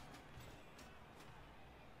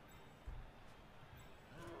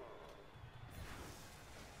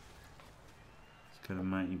 Let's get a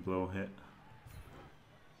Mighty Blow hit.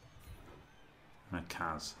 And a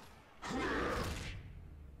Kaz.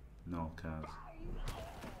 No Kaz.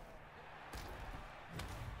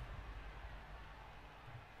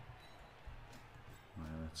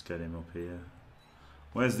 Right, let's get him up here.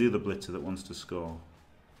 Where's the other blitzer that wants to score?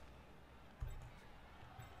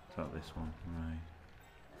 Is that this one? Right.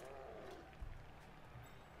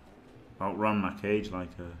 Outrun my cage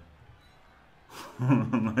like a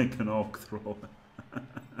like an orc thrower.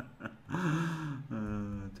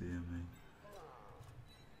 Oh dear me.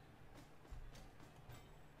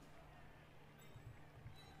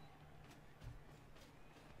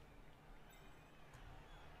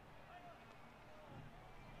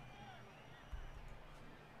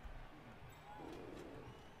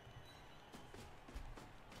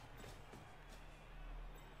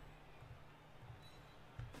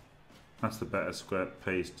 That's the better square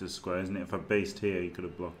pace to square, isn't it? If I based here, he could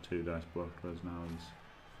have blocked 2 dice blocked, whereas now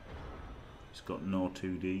he's got no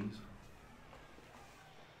 2Ds.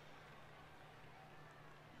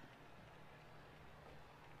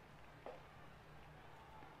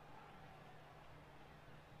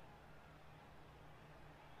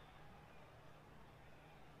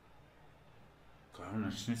 God, I haven't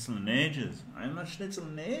had schnitzel in ages. I haven't had schnitzel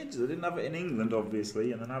in ages. I didn't have it in England,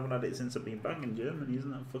 obviously, and then I haven't had it since I've been back in Germany.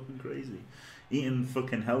 Isn't that fucking crazy? Eating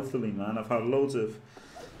fucking healthily, man. I've had loads of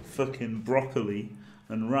fucking broccoli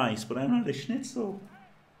and rice, but I haven't had a schnitzel.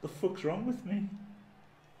 The fuck's wrong with me?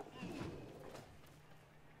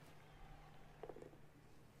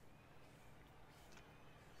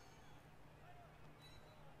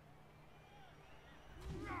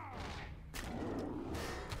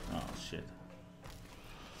 Oh shit.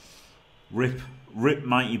 Rip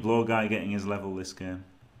Mighty Blow Guy getting his level this game.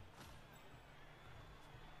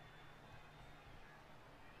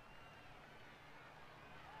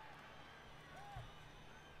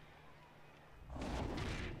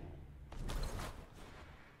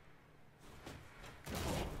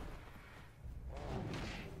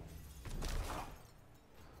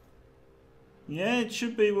 Yeah, it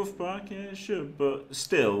should be Wolfpack, yeah, it should, but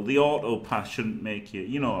still, the auto pass shouldn't make you,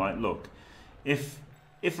 you know, like, look, if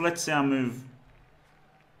let's say I move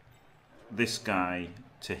this guy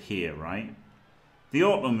to here, right, the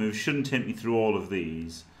auto move shouldn't take me through all of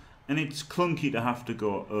these, and it's clunky to have to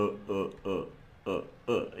go,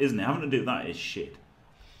 isn't it? Having to do that is shit.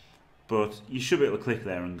 But you should be able to click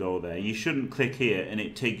there and go there. You shouldn't click here and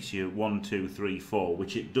it takes you 1, 2, 3, 4,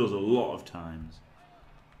 which it does a lot of times.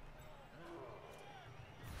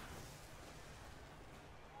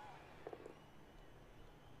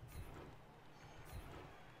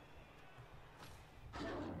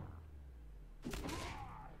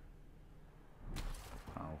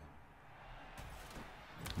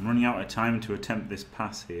 I'm running out of time to attempt this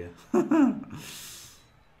pass here. As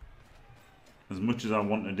much as I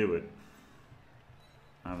want to do it,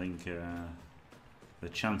 I think the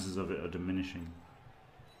chances of it are diminishing.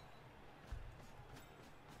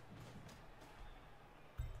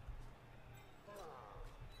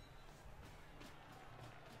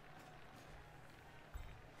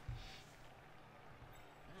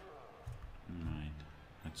 Right,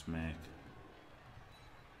 let's make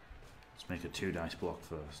a 2 dice block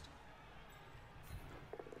first.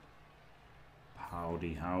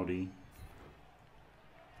 Howdy, howdy.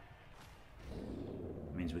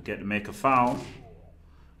 Means we get to make a foul.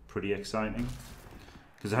 Pretty exciting.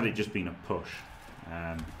 Because had it just been a push,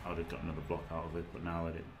 I would have got another block out of it. But now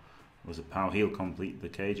that it was a power, he'll complete the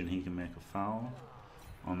cage and he can make a foul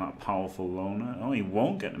on that powerful loner. Oh, he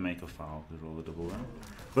won't get to make a foul because roll the double round.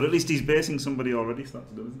 But at least he's basing somebody already, so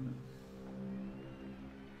that's good, isn't it?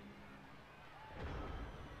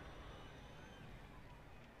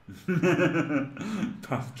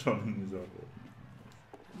 Path trolling is over.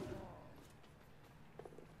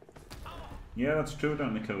 Yeah, that's true,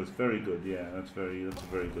 down the kill. It's very good. Yeah, that's a very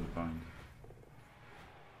good point.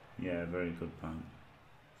 Yeah, very good point.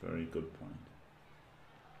 Very good point.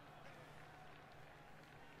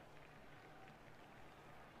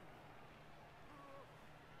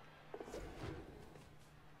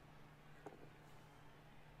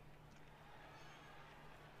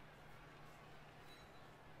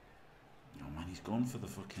 He's going for the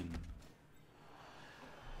fucking...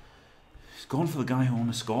 He's going for the guy who I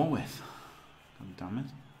want to score with. God damn it.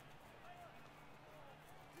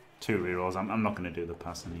 2 rerolls. I'm not going to do the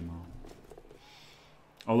pass anymore.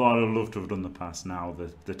 Although I'd have loved to have done the pass now.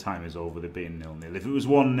 The time is over. They're being 0-0. If it was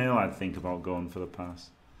 1-0, I'd think about going for the pass.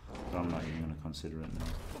 But I'm not even going to consider it now.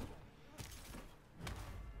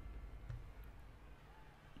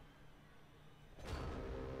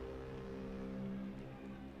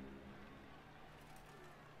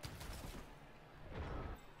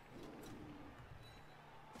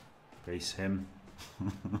 Base him.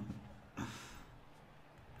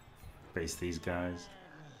 Base these guys.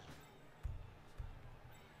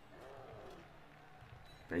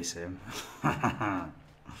 Base him.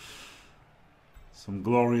 Some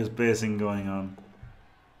glorious basing going on.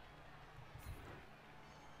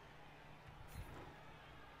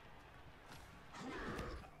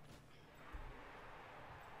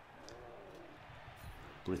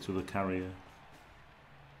 Blitz with a carrier.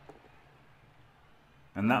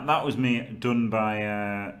 And that was me done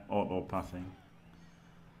by auto pathing.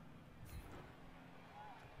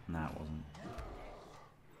 Nah, it wasn't.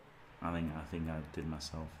 I think I did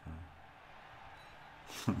myself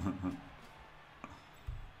there.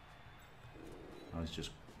 I was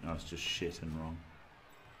just shit and wrong.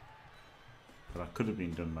 But that could have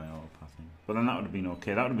been done by auto-pathing. But then that would have been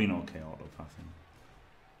okay. That would have been okay auto-pathing.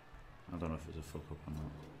 I don't know if it's a fuck up or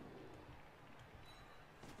not.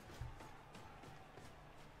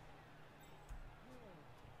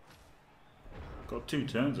 Got 2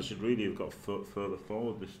 turns. I should really have got further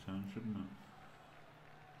forward this turn, shouldn't I?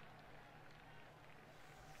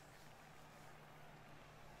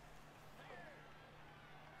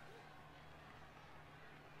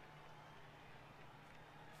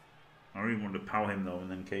 I really wanted to power him though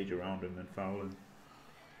and then cage around him and foul him.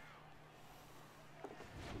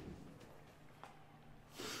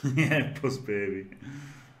 Yeah, puss baby.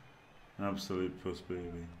 Absolute puss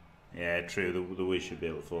baby. Yeah, true. The Wiz should be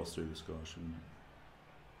able to force through the score, shouldn't it?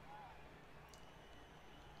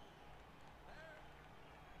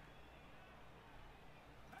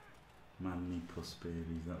 Manly puss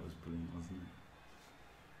babies. That was brilliant, wasn't it?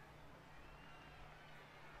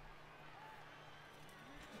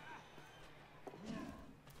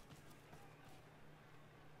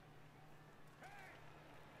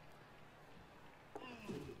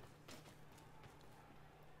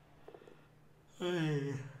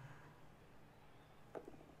 Hey.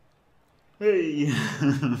 Hey.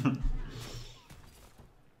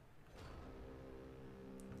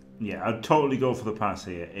 Yeah, I'd totally go for the pass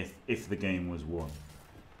here if the game was won.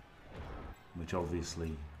 Which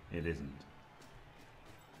obviously it isn't.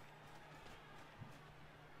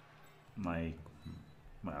 Like,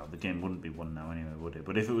 well, the game wouldn't be won now anyway, would it?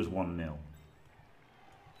 But if it was 1-0,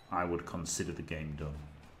 I would consider the game done.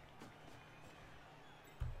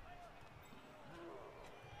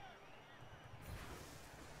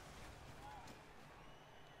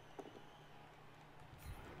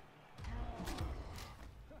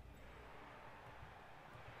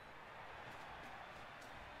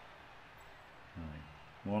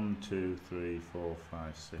 Right. 1, 2, 3, 4,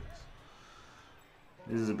 5, 6.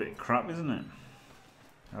 This is a bit crap, isn't it?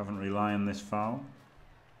 I haven't relied on this foul.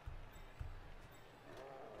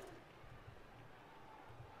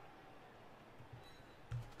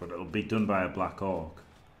 But it'll be done by a black orc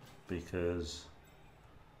because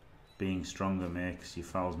being stronger makes your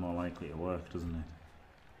fouls more likely to work, doesn't it?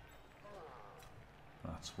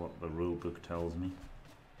 That's what the rulebook tells me.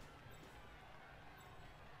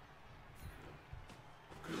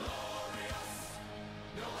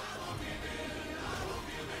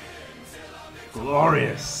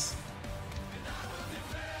 Glorious!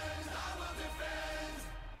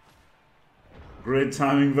 Great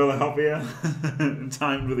timing, Villarhavia.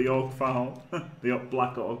 Timed with the orc foul. The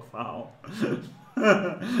black orc foul.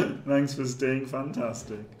 Thanks for staying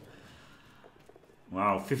fantastic.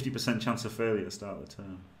 Wow, 50% chance of failure to start the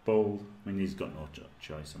turn. Bold. I mean, he's got no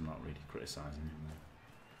choice. I'm not really criticising him there.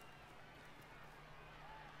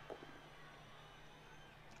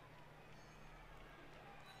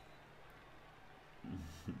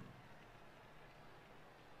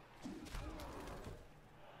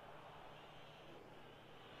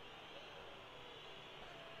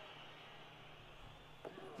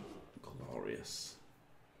 Glorious.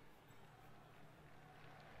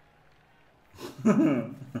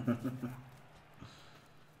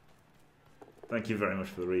 Thank you very much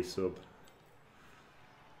for the resub.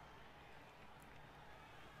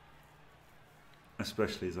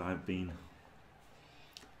 Especially as I've been...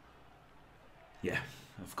 Yeah,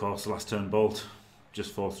 of course, last turn bolt.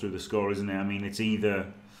 Just forced through the score, isn't it? I mean, it's either...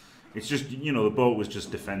 It's just, you know, the bolt was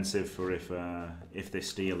just defensive for if they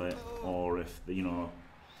steal it, or if, you know...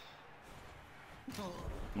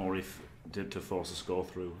 Or if to force a score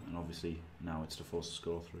through, and obviously now it's to force a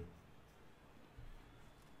score through.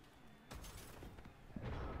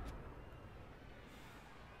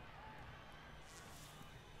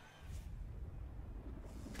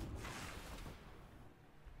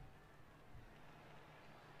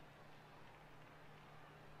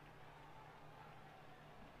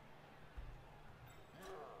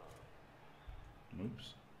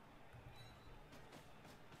 Oops.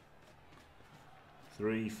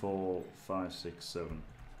 3, 4, 5, 6, 7.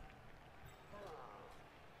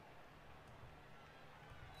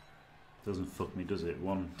 Doesn't fuck me, does it?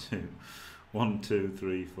 1, 2. 1, 2,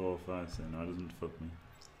 3, 4, 5, 6. No, it doesn't fuck me.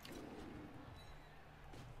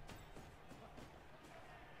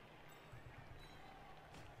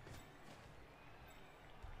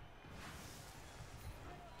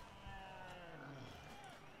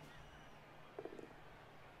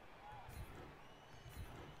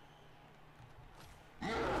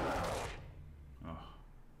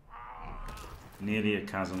 Nearly a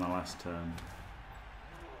Kaz on the last turn.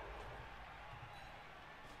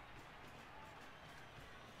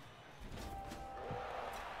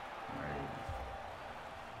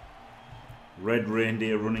 Red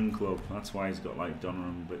Reindeer Running Club. That's why he's got like Donner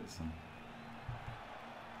and bits. And...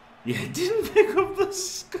 yeah, didn't pick up the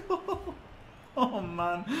skull. Oh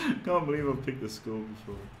man, can't believe I picked the skull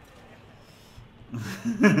before.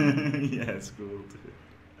 Yeah, skull too.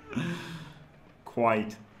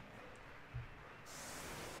 Quite.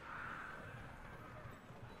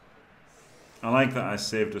 I like that I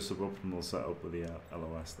saved a suboptimal setup with the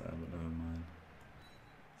LOS there, but never mind.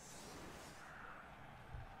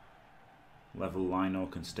 Level Lino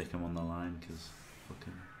can stick him on the line because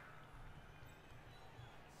fucking.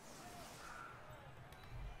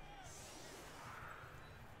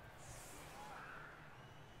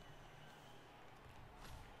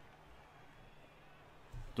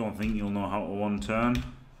 Don't think you'll know how to one turn.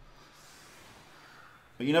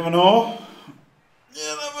 But you never know.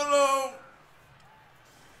 You never know.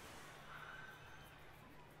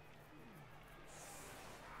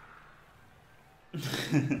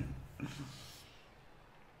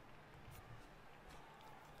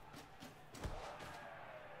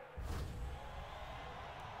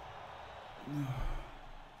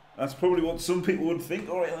 That's probably what some people would think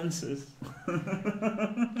Orcs is.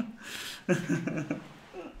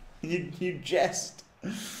 you jest.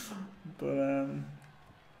 But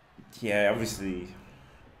yeah, obviously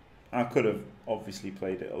I could have obviously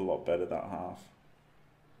played it a lot better that half.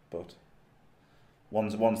 But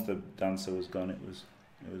once the dancer was gone, it was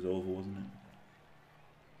over, wasn't it?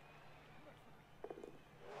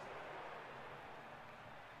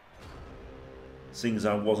 Seeing as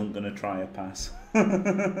I wasn't going to try a pass.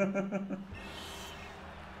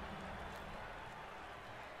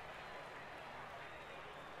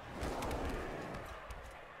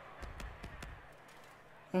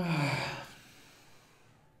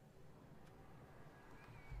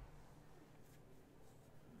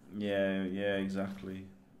 Yeah, exactly.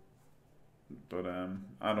 But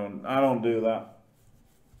I don't do that.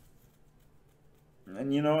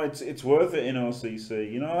 And you know, it's worth it in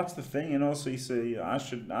OCC. You know, that's the thing in OCC. I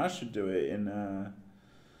should do it in.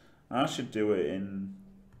 I should do it in.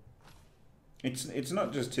 It's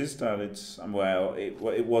not just his style. It's well,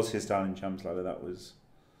 it was his style in Champs Ladder. That was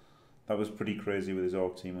pretty crazy with his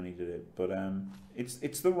Orc team when he did it. But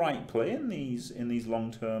it's the right play in these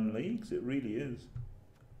long-term leagues. It really is.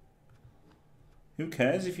 Who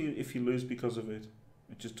cares if you lose because of it?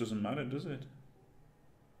 It just doesn't matter, does it?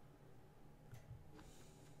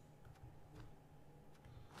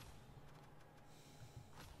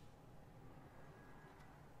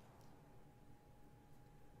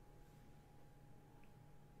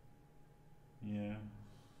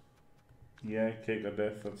 Yeah, Cake of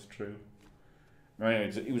Death, that's true.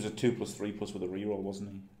 Right, he was a 2+3+ with a reroll, wasn't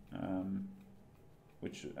he?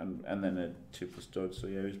 Which and then a 2+ dodge, so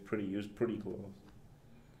yeah, he was pretty close.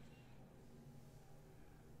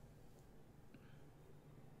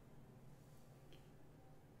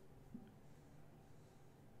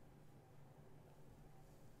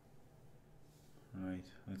 Right,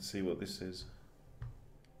 let's see what this is.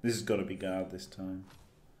 This has got to be guard this time.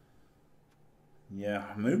 Yeah,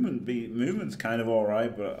 movement's kind of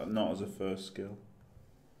alright, but not as a first skill.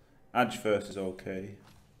 Edge first is okay.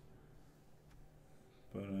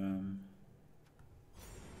 But I'm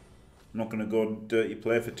not going to go dirty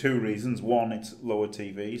play for two reasons. One, it's lower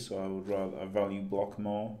TV, so I value block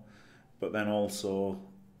more. But then also,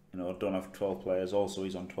 you know, I don't have 12 players. Also,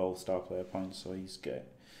 he's on 12 star player points, so he's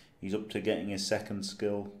up to getting his second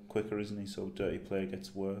skill quicker, isn't he? So dirty play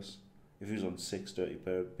gets worse. If he was on 6, dirty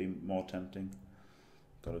play would be more tempting.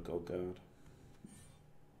 Gotta go guard.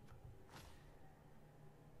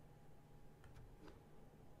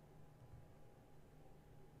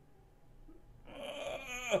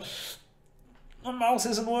 My mouse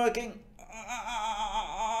isn't working.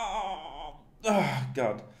 Oh,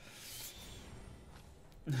 God.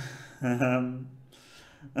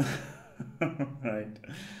 Right.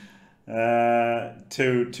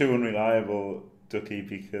 Too unreliable, Ducky,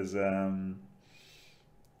 because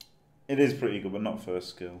it is pretty good, but not first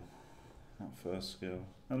skill. Not first skill.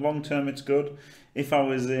 And long term, it's good. If I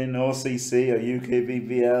was in OCC or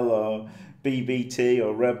UKBBL or BBT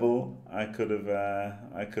or Rebel, I could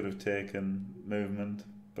have taken movement,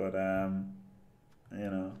 but you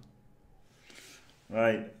know.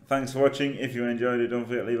 Right. Thanks for watching. If you enjoyed it, don't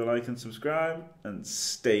forget to leave a like and subscribe, and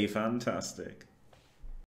stay fantastic.